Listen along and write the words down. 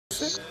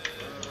6?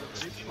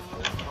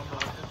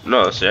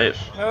 No, that's the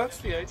 8th. No, that's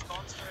the 8th.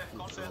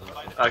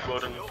 I go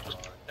on and just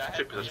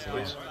take position,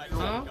 please.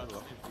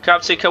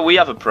 Captain, can we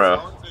have a prayer?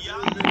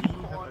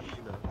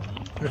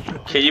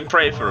 Can you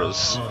pray for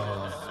us?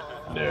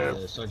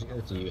 No.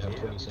 Sergeant, do you have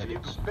 20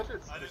 seconds?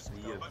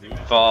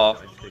 For...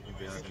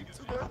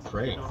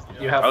 Pray.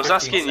 You have I was 15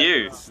 asking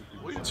you.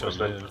 So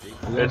then,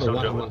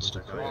 Whoever wants to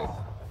pray.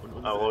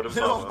 I would have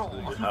thought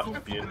you'd have to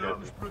be in here.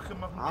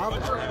 Well,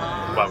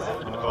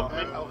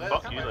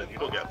 fuck you then, you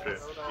don't get a prayer.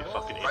 You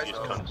fucking idiot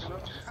cunts.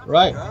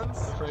 Right.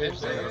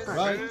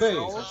 Right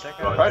face.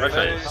 Right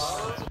face.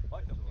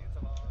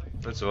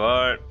 That's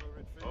alright.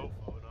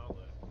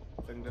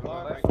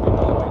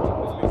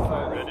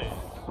 Ready?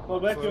 Go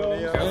back,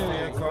 Jungs.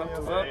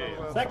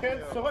 Second,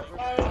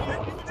 zurückfallen.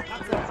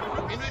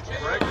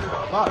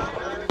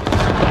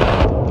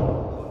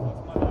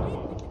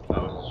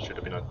 That should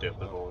have been a dip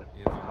the ball.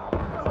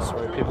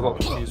 Sorry, people got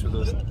confused with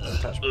the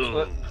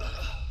attachment.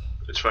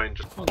 It's fine,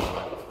 just...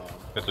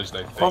 At least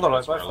they Hold on,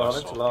 right, file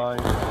into line.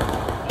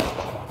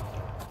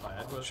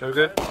 Show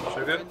good,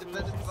 show good.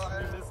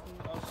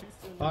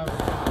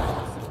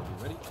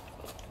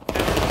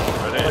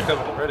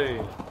 Ready.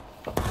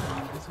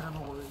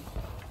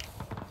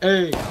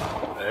 Hey.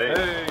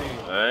 Hey.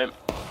 Alright.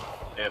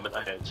 Aim at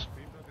the heads.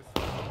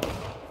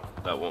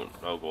 That won't,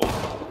 no go.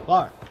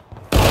 Fire.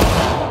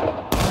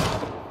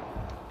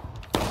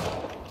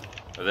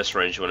 At this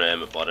range, you want to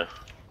aim at body.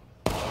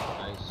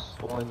 Nice.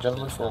 Fall in,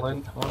 gentlemen, fall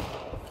in. Come on.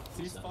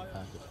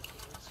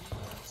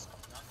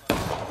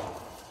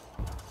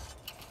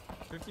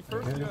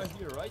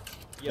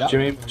 Yeah.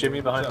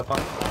 Jimmy behind the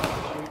pump.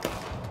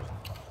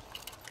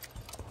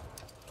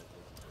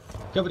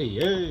 Company,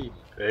 hey.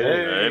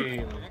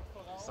 Hey.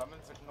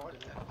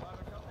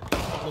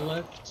 On the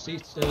left,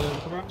 seats,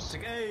 come around.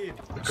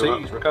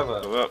 Seize,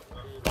 recover. Go up.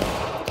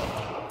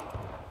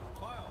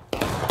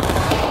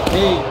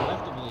 Hey,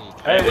 left of me.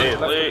 Hey,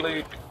 left leak.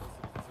 leak.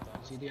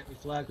 See the enemy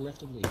flag,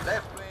 left of me.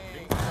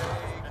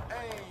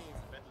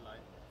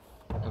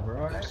 Cover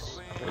arms.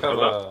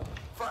 Recover.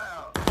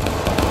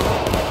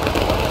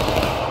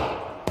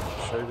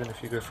 Shogun,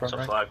 if you go front It's a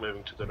rank. flag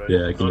moving to the right.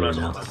 Yeah, I can hear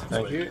you now.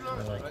 Thank you.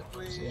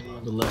 See anyone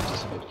on the left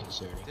is a bit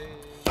concerning.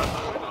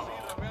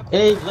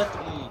 Hey, left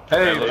of me.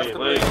 Hey, Leak, left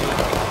leak. leak.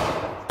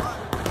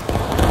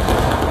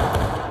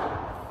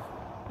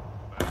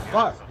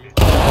 Fire.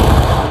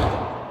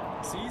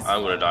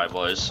 I'm gonna die,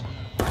 boys.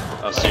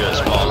 I'll see you at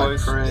spawn.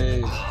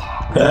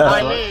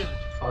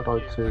 I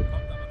died too.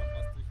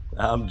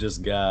 I'm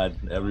just God.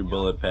 Every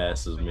bullet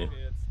passes me.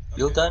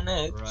 You'll done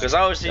it. Because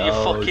I was in your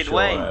Oh, fucking sure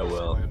way. I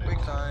will.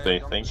 They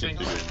think you're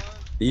doing.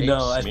 You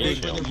know, I Hey,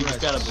 think swing you just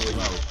gotta believe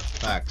me.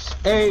 Facts.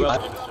 Hey.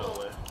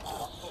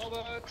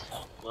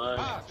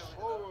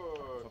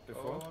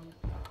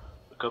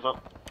 Cover.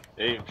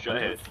 Aim, shot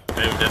ahead.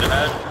 Aim dead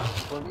ahead.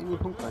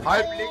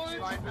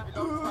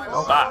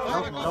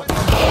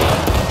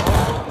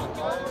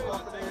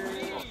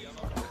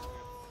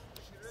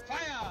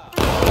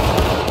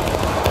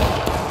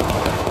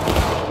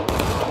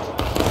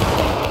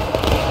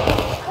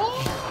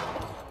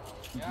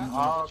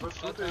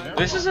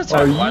 This is a Are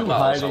time you white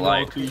battles are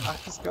hiding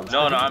like. all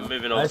No, I'm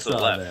moving over I to the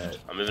saw left. that.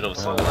 I'm moving over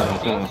to the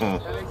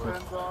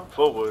left.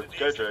 Forward,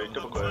 go Jay,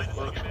 double quick.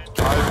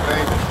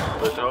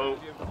 Let's go.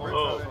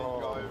 Oh.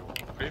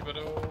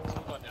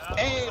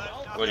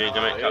 What do you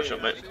do, mate? Catch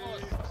up, mate.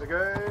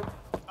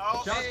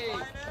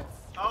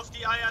 Auf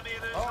die Eier,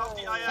 Mädels, auf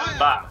die Eier.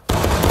 Bah.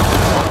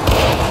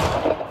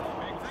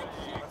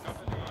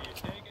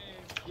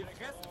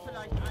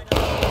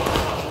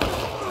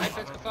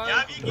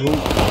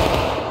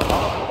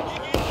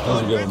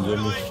 How's it going,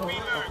 Jimmy?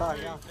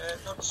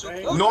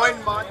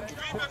 9 Mann!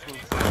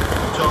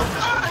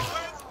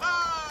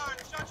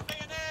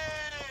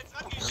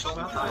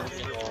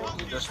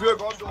 Für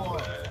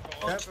Gondor!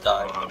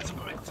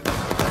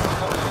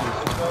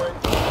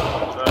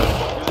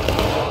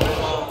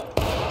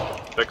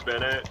 Fix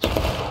bayonet.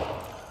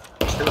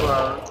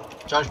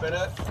 Charge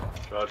bayonet!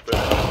 Charge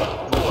bayonet.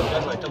 Oh,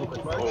 guys, like double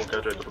quick, Oh, right?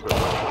 go Jay, double quick.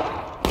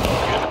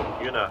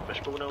 You're in a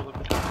fishbowl now, look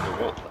at you.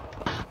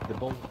 The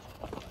bomb.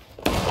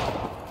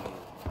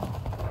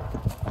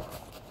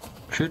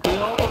 Should we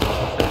all?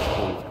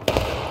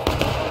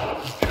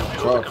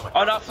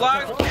 On that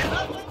flag!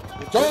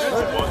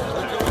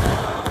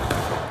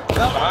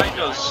 Behind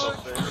us!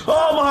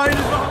 Oh, behind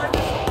us!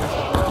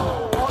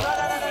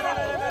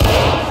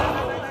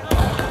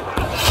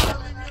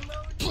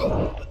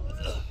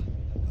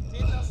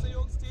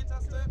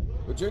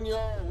 Virginia,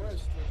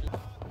 West.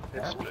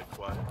 It's a bit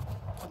quiet.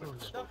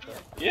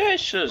 Yeah,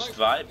 it's just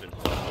vibing.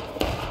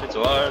 It's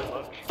alright.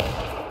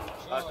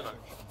 I don't know.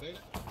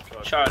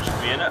 Charge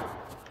me in it.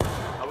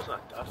 I was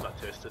not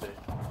test today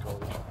in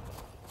college.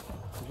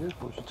 Did you?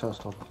 What's your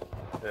test on?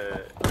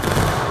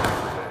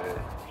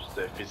 Just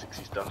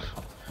physicsy stuff.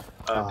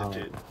 And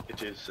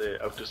it is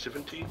out of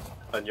 70,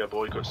 and your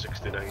boy got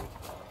 69.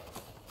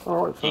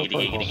 Alright,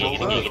 Giggity, giggity,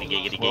 giggity, giggity,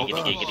 giggity,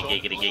 giggity, giggity,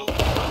 giggity, giggity.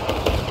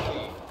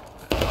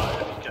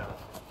 If you can.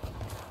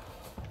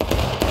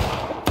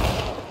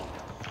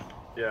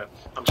 Yeah,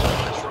 I'm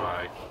sorry, that's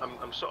right. I'm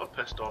I'm sort of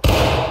pissed off.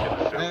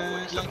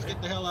 Let's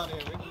get the hell out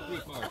of here. We're in the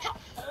brief march.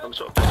 I'm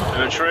sort of pissed off.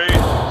 Infantry.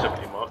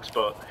 70 marks,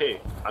 but hey,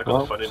 I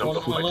got a funny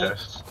number for my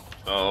test.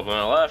 Oh, on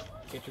my left.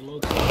 Get your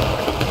loads I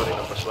got a funny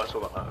number, so that's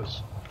all that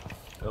matters.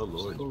 Oh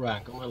lord. Single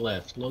rank on my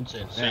left. Loads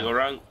in. Single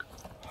rank.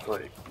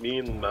 Like, me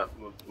and Matt,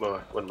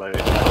 when my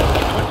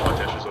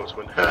test results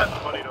went,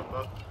 funny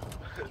number.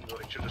 And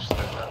like, you just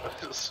stared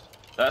at us.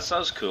 That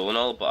sounds cool and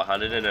all, but I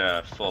handed in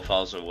a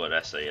 4,000 word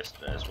essay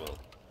yesterday as well.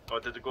 Oh,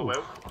 did it go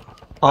well?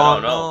 I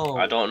don't know.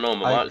 I don't know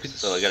my marks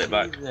until I get it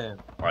back. Them.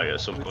 Right, at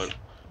some point.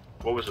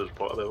 What was the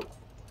report about?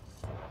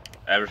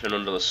 Everything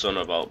under the sun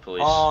about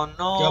police. Oh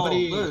no!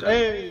 Company. Look.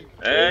 Hey!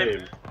 Hey! Right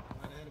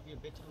ahead of you, a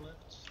bit to the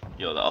left.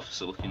 Yo, that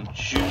officer looking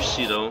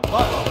juicy though.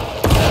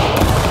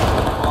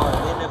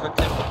 Oh, they never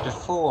clicked up to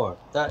 4.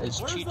 That is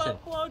cheating. Where's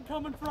that blood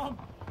coming from?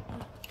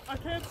 I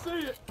can't see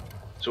it.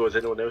 So has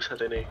anyone else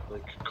had any,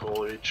 like,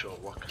 college or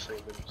work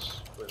assignments?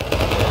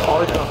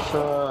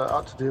 I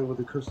had to deal with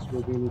the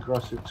customer being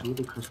aggressive to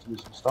other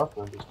customers and staff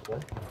members today.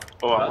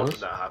 Oh, I hope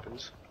that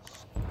happens.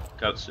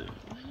 Katsu.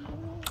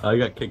 I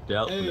got kicked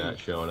out for not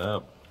showing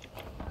up.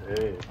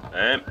 Hey.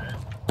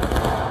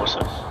 What's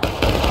this?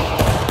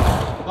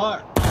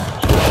 Fire!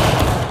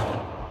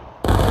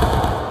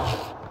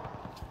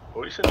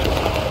 What are you saying?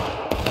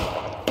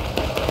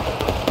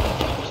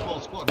 Small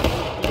squad.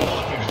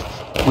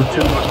 With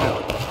two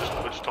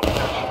Which top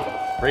dash?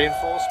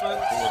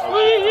 Reinforcements.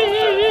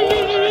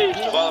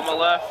 Fall on my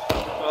left.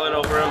 Falling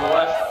over on my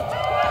left.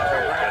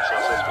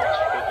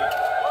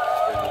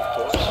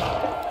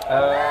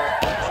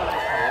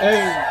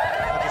 Hey!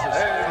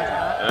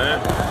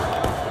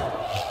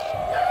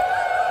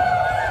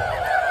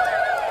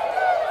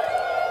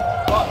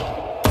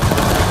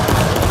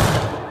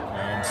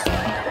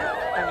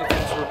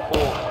 Anything to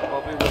report?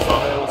 Probably the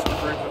sales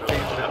improvement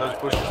people in those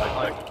bushes.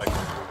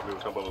 We were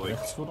talking about like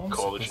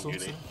college and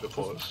uni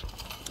reports.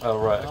 Oh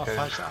right, okay.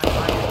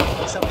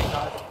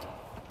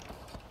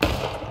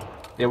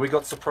 Yeah, we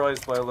got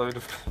surprised by a load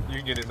of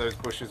Union in those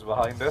bushes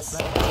behind us.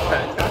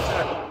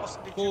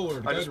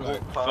 Forward, I just good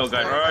walked right. past. Oh,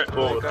 going right.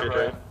 Forward, Going good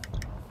right.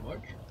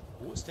 March.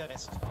 Wo ist der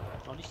Rest?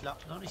 Noch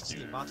nicht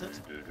ziehen,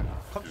 wartet.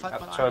 Kommt, fallt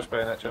mal Charge ein.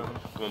 bayonet, gentlemen.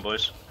 Come on,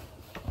 boys.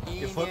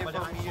 Ihr folgt mal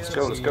der Let's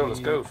go, let's go, let's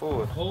go,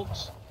 forward.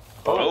 Halt.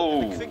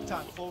 Oh! Quick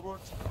time, forward,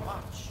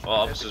 march. Oh,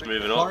 officer's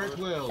moving up. Fire at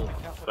will.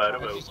 Right,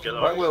 well, get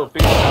Right, out. Will, be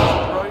right.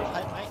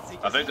 Halt rechts,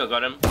 I think I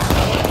got him.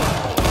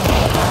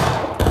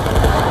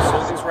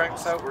 Sort these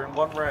ranks out, we're in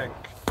one rank.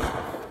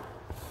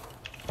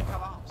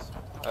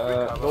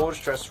 Lord's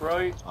dress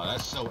right. Oh,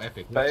 that's so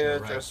epic. Bayer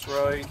Right. dress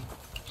right.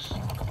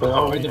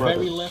 We're in the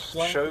very left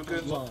flank.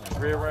 Shogun, Line.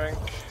 rear rank.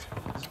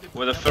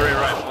 With a furry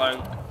right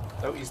flank.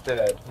 Oh, he's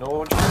dead.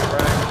 Norge, rear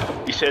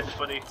rank. You said the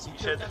funny. You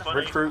said the funny.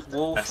 Recruit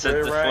Wolf, I said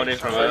rear the rank. funny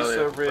from Tracer,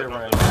 earlier. rear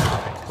rank.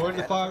 Point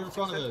the fire in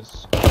front of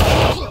us.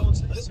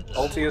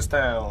 Ulti is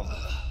down.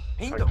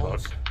 Thank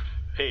God.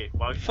 Hey,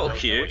 why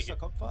Fuck you. da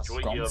kommt was. Do you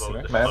hear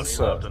about the Man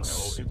funny lad and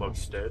sucks. the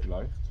Ulti dead?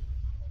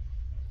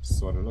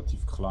 Das war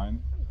relativ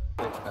klein.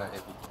 Every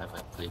time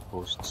I play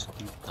posts,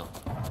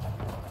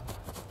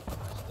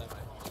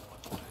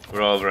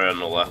 We're over on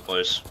the left,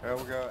 boys. Here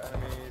we go,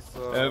 enemies.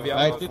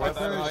 Right, did the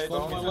first,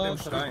 follow my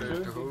left.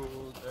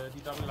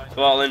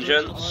 Fall in,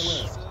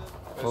 gents.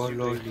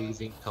 Follow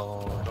leaving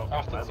town.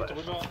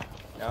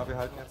 Ja, wir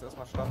halten jetzt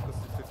erstmal stand, bis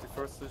die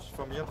 51st sich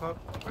formiert hat.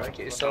 Get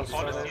yourselves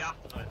ready.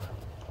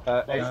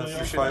 Eight, you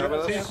should fire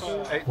with us.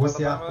 Eight with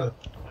the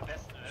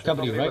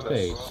Company, right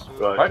base.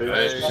 Right,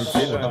 base.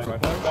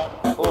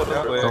 Forward,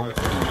 that way.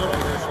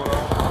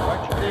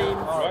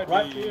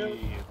 Right here.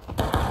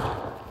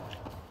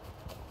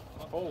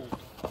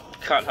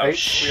 Can't have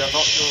Eight, we are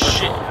not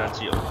shit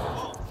into you.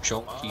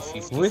 Chunky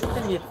 50. Wo ist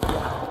denn jetzt die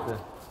 8?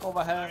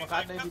 Oberhelm,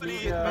 ran in die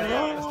Linie.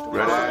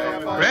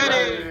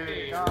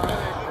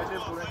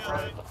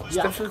 It's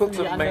difficult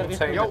to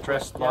maintain a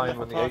dressed line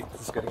when the 8th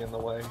is getting in the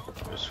way.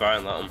 It's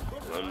fine, let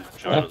them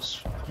join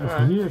us.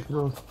 Hier ist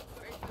los. Ist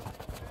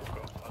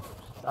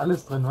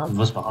alles drin, was?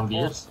 Was machen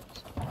wir jetzt?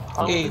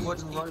 Hey,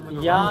 what's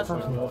Ja,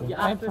 die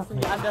 8 ist in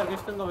die andere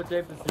Richtung, aber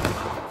James ist nicht.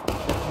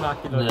 Ich mag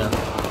die Leute.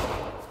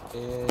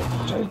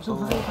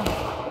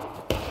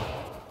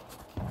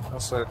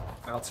 Also,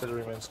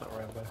 artilleryman's not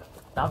around there.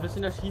 Darf ich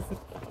ihn erschießen?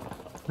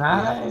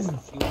 Nein!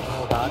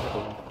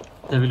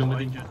 Der will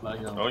unbedingt die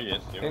Flagge haben. Oh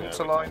yes, here we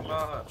Into go. line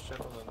march,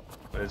 gentlemen.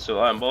 Into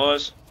line,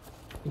 boys.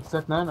 Ich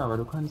sag nein, aber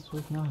du kannst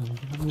ruhig nachher. Ich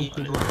hab nicht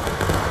gewusst.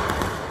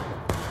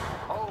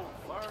 Oh,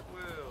 fire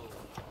wheel.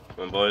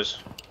 Come on, boys.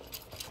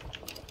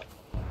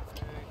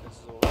 Okay, this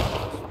is all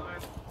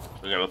right.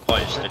 We're gonna have a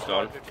party stick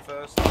on.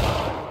 First.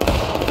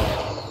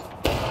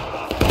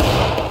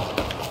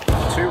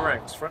 2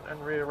 ranks, front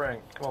and rear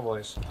rank. Come on,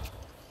 boys.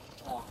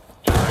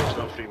 It's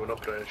not free, we're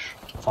not British.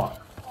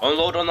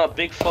 Unload on that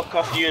big fuck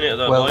off unit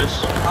though, Well- boys.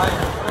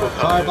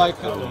 Fire by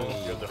company.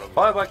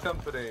 Fire by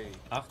company.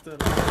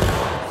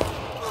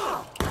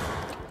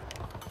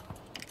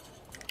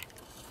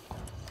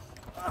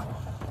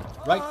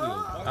 Right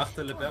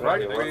wheel.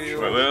 Right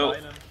wheel. Right wheel.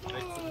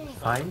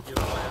 Fine.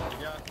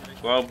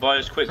 Well,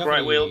 boys, quick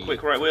right wheel,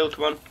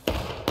 come on.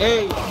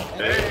 Hey!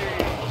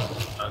 Hey!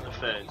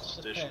 defense,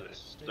 stationary.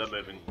 They're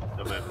moving.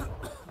 They're moving.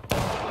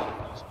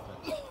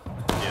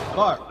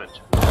 Bar.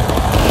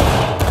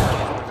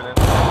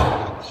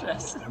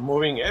 They're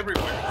moving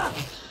everywhere.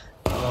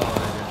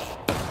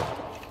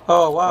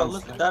 Oh wow,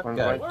 look at that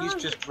guy. He's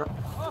just.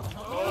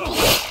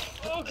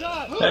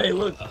 Hey,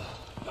 look.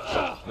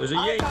 There's a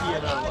Yankee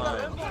in our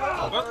line.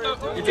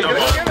 Get him!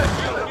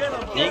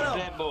 Get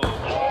him, boy.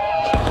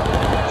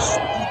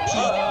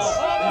 These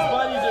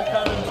bodies are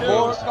coming too.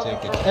 More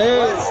tickets.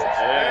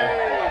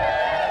 Hey!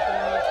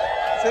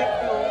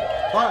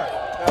 Bar.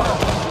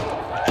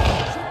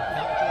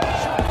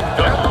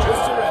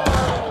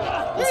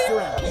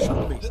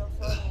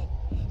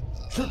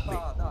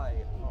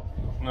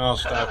 No, I'll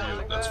stab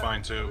you. That's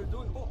fine too.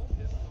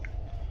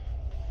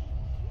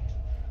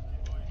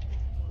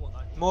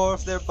 More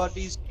of their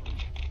buddies.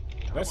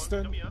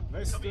 Westen,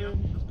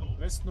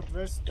 West,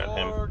 Northwest.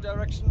 Or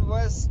direction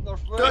west,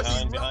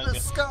 northwest. behind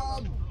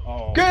you.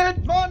 Oh,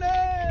 Good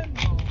morning!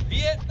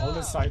 Vietnam!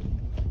 alle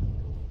Seiten.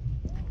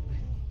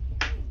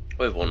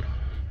 We've won.